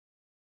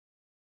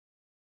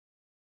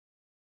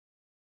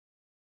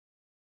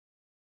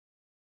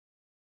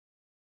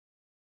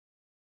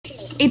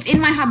It's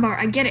in my hotbar.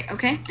 I get it.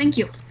 Okay. Thank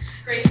you.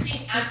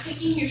 Gracie, I'm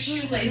taking your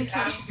shoelace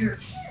out of your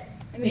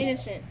I'm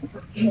innocent.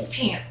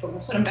 pants, but we'll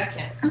put them back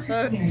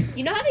in.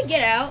 You know how to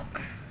get out?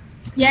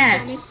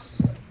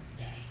 Yes.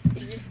 Is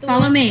this the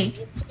Follow way? me.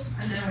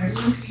 I know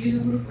everyone could use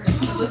a little break,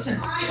 but listen.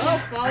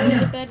 Oh, follow I know.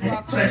 the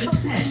bedrock. That's what I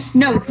just said.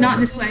 No, it's not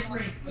this way.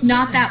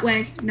 Not that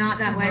way. Not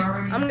that way.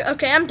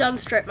 I'm done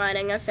strip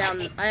mining. I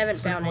haven't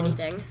found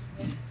anything.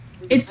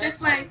 It's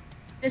this way.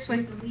 This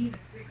way.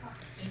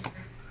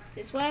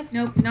 This way?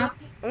 Nope. Not.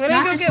 I'm gonna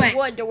Not go this get way.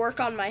 wood to work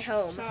on my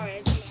home.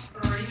 Sorry.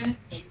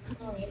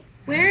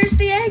 Where's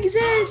the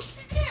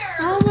exits?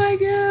 Oh my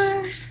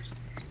god.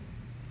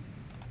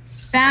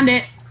 Found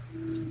it.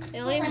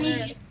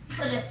 Really?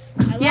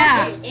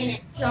 Yeah. In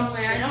it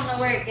somewhere. I don't know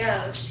where it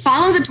goes.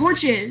 Follow the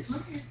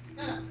torches.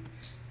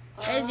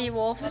 Hey,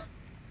 Z-Wolf.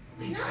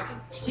 Leave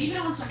it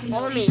on so I can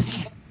Follow see me. the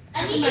pants.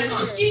 I need to put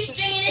the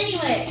shoestring in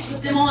anyway.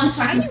 Put them on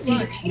so I can see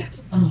the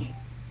pants on you.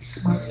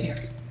 Come over here.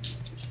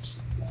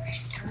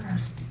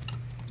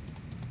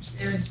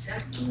 There's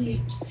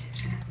definitely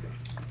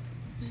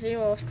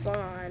Z-Wolf, come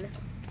on.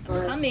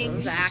 Coming.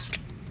 Zach.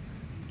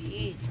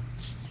 Jeez.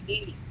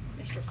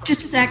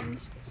 Just a sec.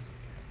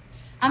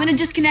 I'm gonna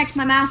disconnect.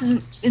 My mouse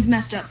is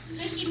messed up.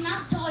 Lucy,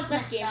 mouse is always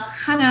messed up.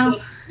 I know.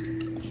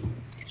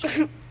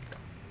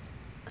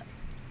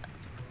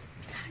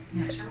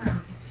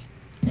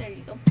 There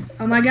you go.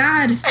 Oh my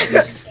god.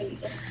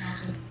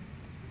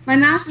 My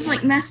mouse is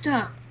like messed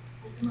up.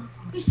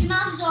 Lucy,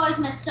 mouse is always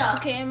messed up.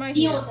 Okay, I'm right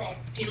Deal here. with it.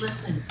 Hey,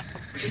 listen,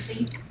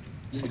 Gracie.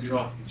 You're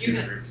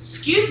gonna.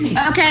 Excuse me.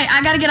 Okay,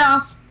 I gotta get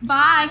off.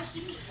 Bye.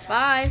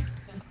 Bye.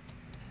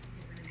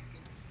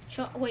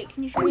 Wait,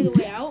 can you show me the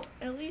way out,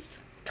 at least?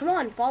 Come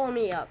on, follow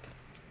me up.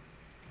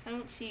 I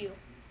don't see you.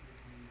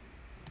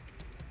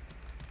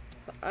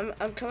 I'm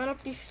coming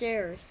up these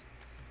stairs.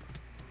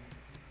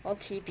 I'll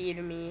TP you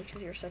to me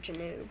because you're such a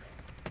noob.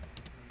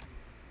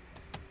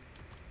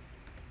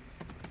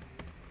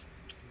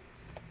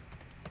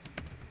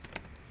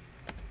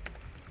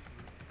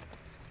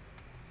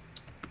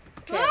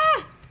 Okay.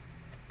 Ah!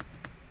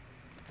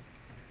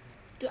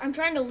 Dude, I'm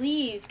trying to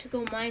leave to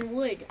go mine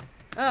wood.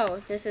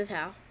 Oh, this is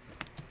how.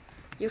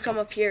 You come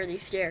up here,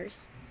 these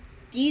stairs.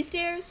 These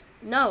stairs?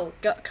 No,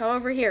 come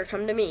over here.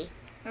 Come to me.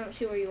 I don't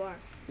see where you are.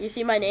 You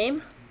see my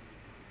name?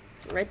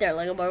 Right there,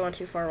 Lego Boy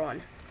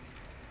 1241.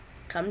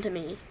 Come to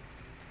me.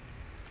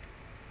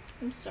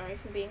 I'm sorry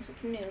for being such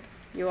a noob.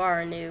 You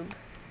are a noob.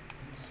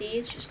 See,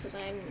 it's just because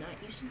I'm not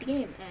used to the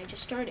game and I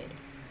just started.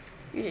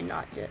 You did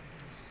not do it.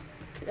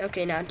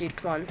 Okay, now, dude,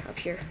 come on, up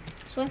here.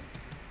 This way?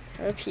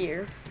 Up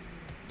here.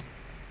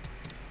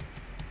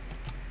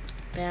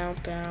 Bow,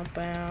 bow,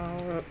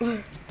 bow.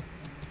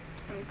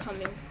 I'm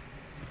coming.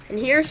 And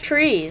here's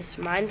trees.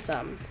 Mine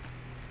some.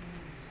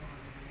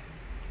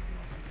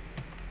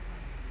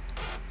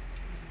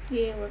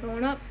 Yeah, we're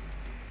going up.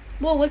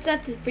 Whoa, what's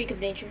that? The freak of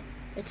nature.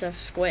 It's a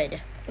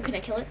squid. Oh, can I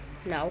kill it?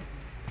 No.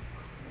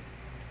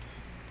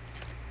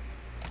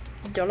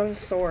 You don't have a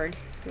sword.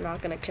 You're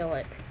not gonna kill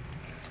it.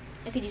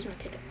 I could use my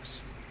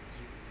pickaxe.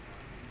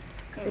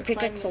 I'm Your gonna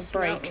pickaxe climb will this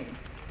break. mountain.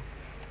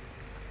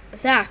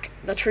 Zach,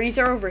 the trees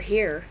are over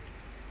here.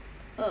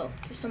 Oh,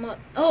 there's some up.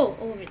 Oh,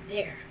 over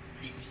there.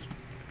 I see.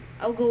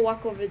 I'll go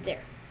walk over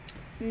there.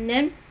 And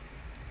then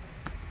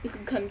you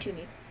can come to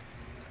me.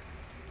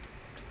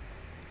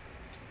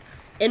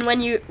 And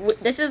when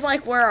this is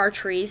like where our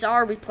trees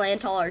are. We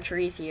plant all our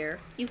trees here.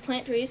 You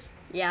plant trees.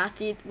 Yeah,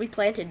 see, we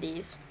planted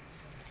these.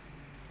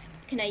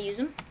 Can I use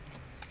them?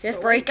 Just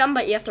Oh, break them,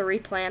 but you have to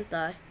replant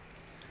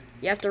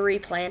You have to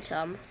replant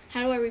them.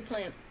 How do I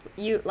replant?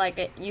 You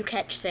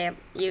catch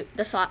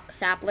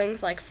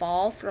saplings like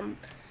fall from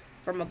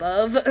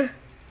above, and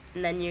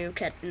then you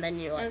catch, and then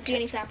you I like. don't see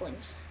any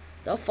saplings.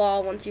 They'll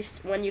fall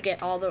when you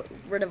get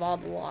rid of all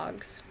the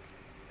logs.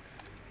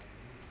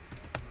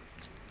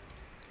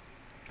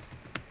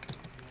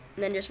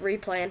 And then just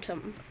replant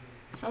them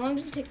How long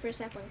does it take for a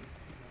sapling?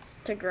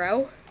 to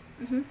grow.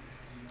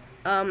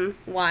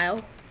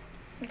 While.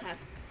 Okay.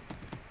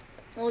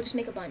 Well, we'll just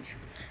make a bunch.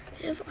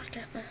 There's like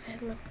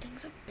I love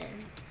things I've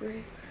been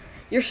through.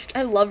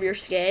 I love your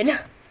skin.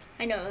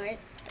 I know,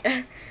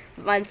 right?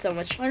 Mine's so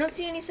much. I don't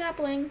see any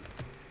sapling.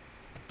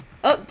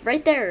 Oh,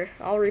 right there.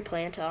 I'll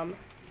replant them.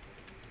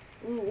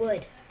 Ooh,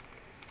 wood.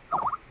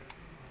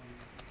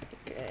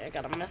 Okay, I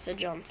got a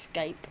message on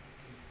Skype.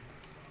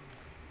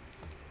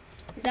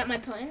 Is that my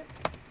plant?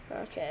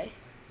 Okay.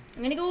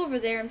 I'm gonna go over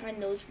there and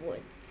find those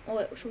wood. Oh,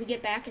 wait, should we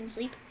get back and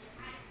sleep?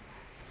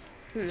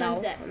 No,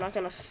 Sunset. I'm not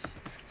gonna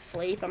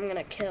sleep. I'm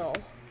gonna kill.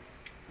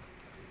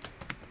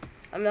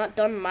 I'm not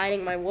done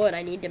mining my wood.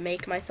 I need to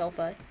make myself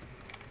a.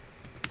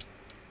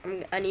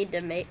 I need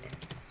to make.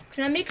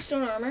 Can I make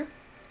stone armor?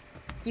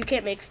 You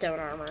can't make stone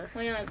armor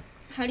Why not?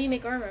 How do you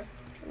make armor?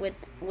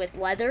 with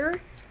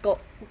leather,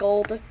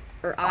 gold,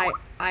 or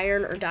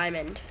iron or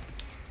diamond.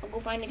 I'll go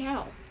find a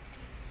cow.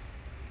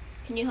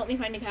 Can you help me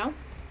find a cow? Do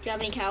you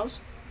have any cows?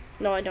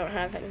 No, I don't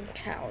have any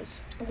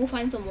cows. I'll go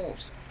find some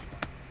wolves.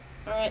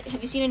 Alright,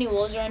 have you seen any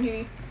wolves around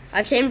here?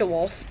 I've tamed a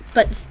wolf,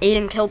 but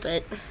Aiden killed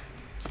it.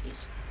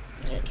 Jeez.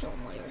 I'm gonna kill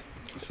him later.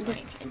 This is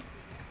funny, kind.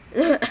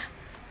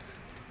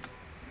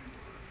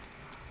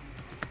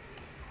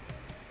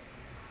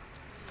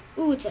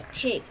 Ooh, it's a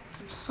pig.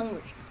 I'm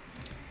hungry.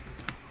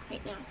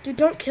 Right now. Dude,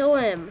 don't kill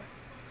him.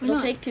 Why It'll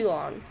not? take too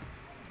long.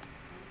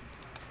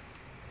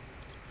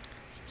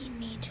 I need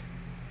meat.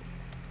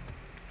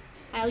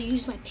 I'll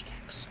use my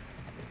pickaxe.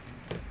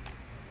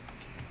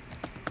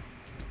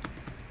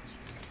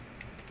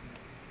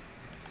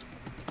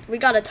 We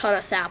got a ton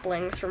of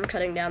saplings from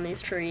cutting down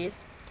these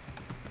trees.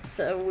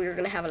 So we're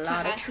gonna have a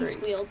lot of He trees.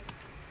 squealed.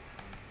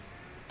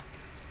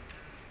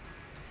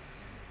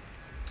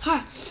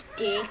 Ha!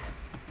 Steak.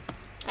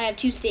 I have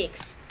 2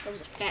 steaks. That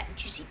was a fat,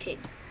 juicy pig.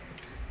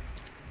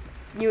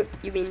 You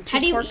mean 2 How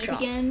do you pork eat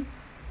chops. again?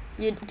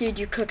 Dude,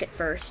 you cook it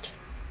first.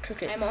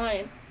 Cook it. I'm on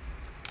it.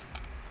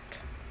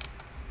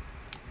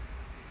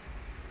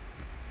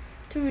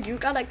 Dude, you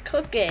gotta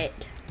cook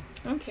it.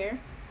 I don't care.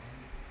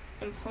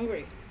 I'm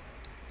hungry.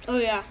 Oh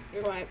yeah,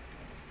 you're right.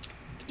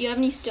 Do you have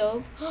any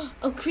stove?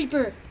 Oh,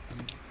 creeper.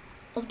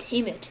 I'll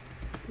tame it.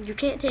 You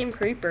can't tame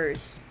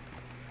creepers.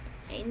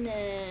 And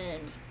then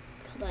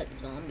kill that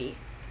zombie.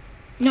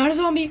 Not a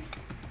zombie.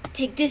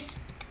 Take this.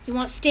 You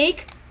want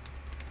steak?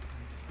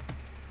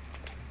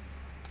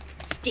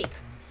 Steak.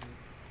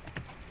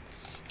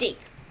 Steak.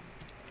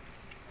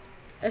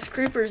 This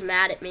creeper's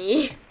mad at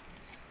me.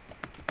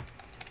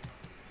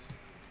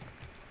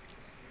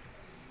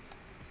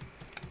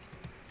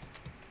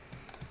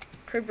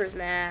 Creeper's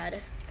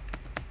mad.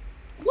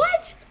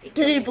 What?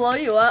 Did he blow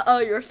you up?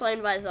 Oh, you were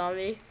slain by a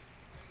zombie.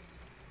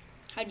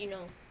 How'd you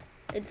know?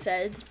 It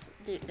says,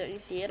 don't you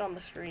see it on the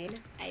screen?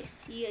 I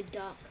see a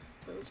duck.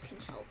 Those can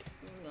help.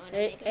 I'm going to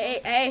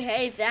Hey, make a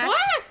hey, Zach.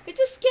 Ah! It's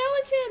a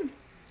skeleton.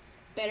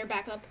 Better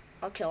back up.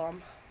 I'll kill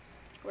him.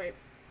 Great.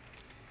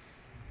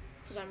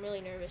 Because I'm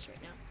really nervous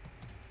right now.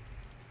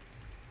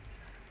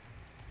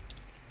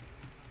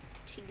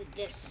 Take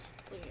this.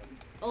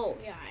 Oh,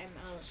 yeah,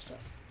 I'm out of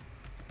stuff.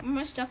 Where'd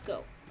my stuff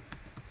go?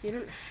 You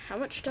don't. How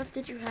much stuff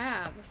did you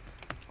have?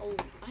 Oh,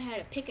 I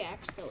had a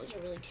pickaxe. That was a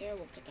really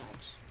terrible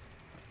pickaxe.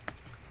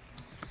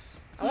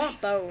 I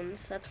want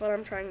bones. That's what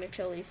I'm trying to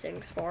kill these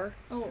things for.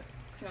 Oh,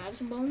 can I have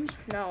some bones?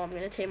 No, I'm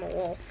gonna tame a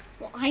wolf.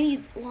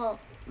 Well,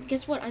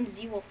 guess what? I'm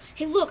Z-Wolf.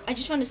 Hey, look, I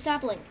just found a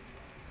sapling.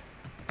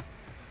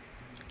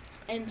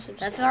 And some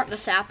That's sapling. not the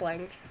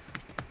sapling.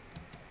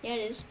 Yeah,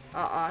 it is.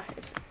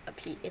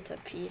 It's a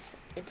piece.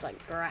 It's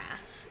like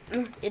grass.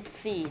 It's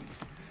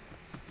seeds.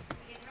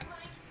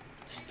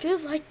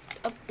 Feels like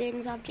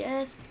things I've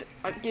just.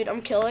 Dude,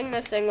 I'm killing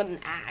this thing with an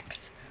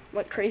axe. I'm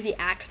like crazy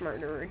axe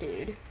murderer,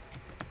 dude.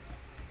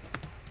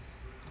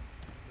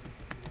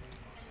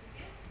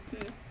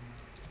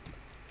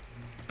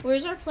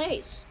 Where's our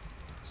place?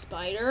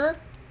 Spider?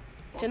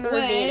 It's in the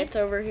Walk ravine. away. It's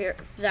over here.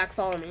 Zach,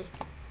 follow me.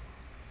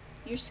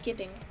 You're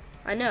skipping.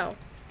 I know.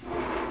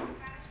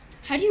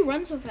 How do you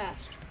run so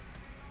fast?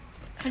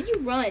 How do you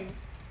run?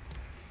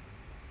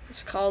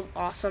 It's called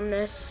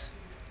awesomeness.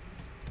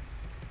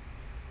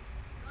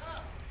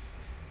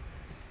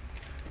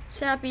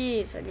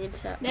 Sappies. I need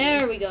sappies.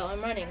 There we go.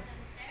 I'm running.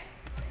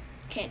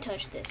 Can't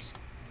touch this.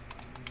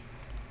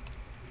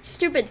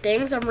 Stupid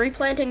things. I'm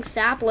replanting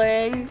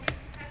sapling.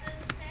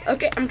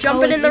 Okay, I'm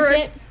jumping Oh, in the is this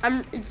ravine. it?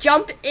 I'm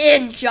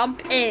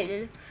jump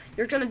in.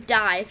 You're gonna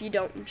die if you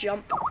don't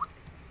jump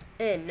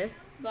in.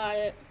 Got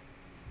it.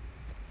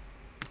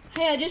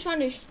 Hey, I just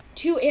found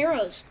 2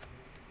 arrows.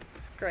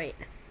 Great.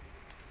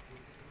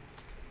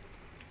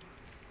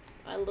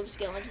 I love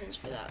skeletons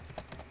for that.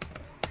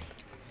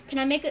 Can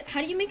I make it?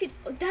 How do you make it?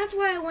 Oh, that's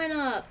why I went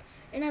up.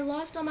 And I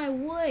lost all my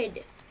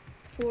wood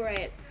for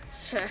it.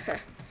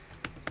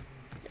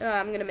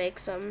 I'm gonna make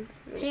some.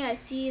 Hey, I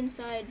see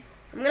inside.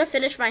 I'm gonna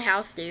finish my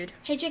house, dude.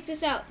 Hey, check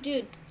this out.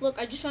 Dude, look,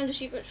 I just found a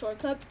secret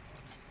shortcut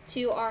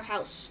to our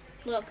house.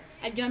 Look,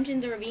 I jumped in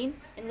the ravine,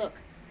 and look.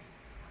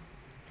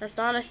 That's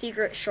not a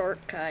secret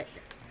shortcut.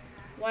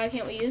 Why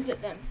can't we use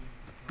it then?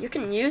 You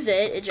can use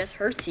it, it just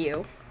hurts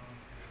you.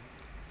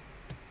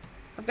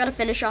 I've gotta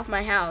finish off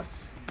my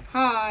house.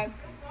 Hi.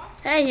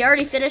 Hey, he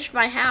already finished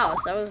my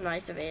house. That was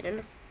nice of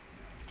Aiden.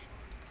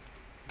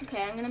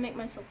 Okay, I'm gonna make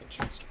myself a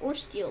chest, or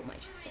steal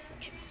myself a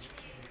chest.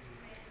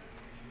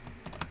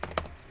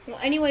 Well,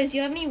 anyways, do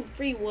you have any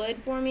free wood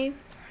for me?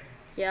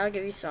 Yeah, I'll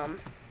give you some.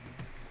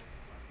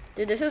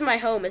 Dude, this is my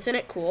home. Isn't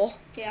it cool?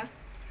 Yeah.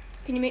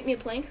 Can you make me a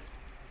plank?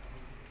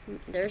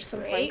 There's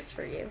some Great. planks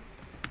for you.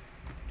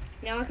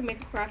 Now I can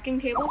make a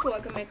crafting table so I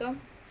can make a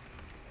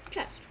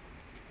chest.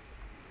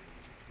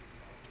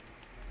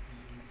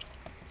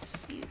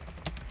 E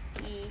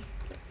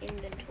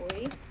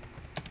inventory.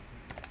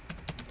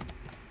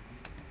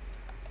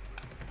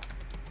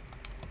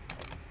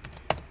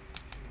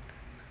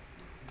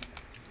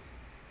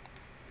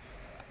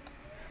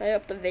 I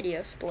hope the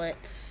video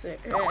splits.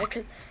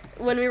 Because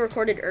when we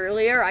recorded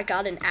earlier, I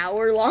got an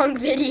hour-long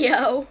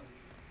video.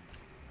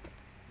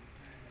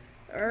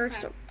 Or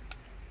Okay.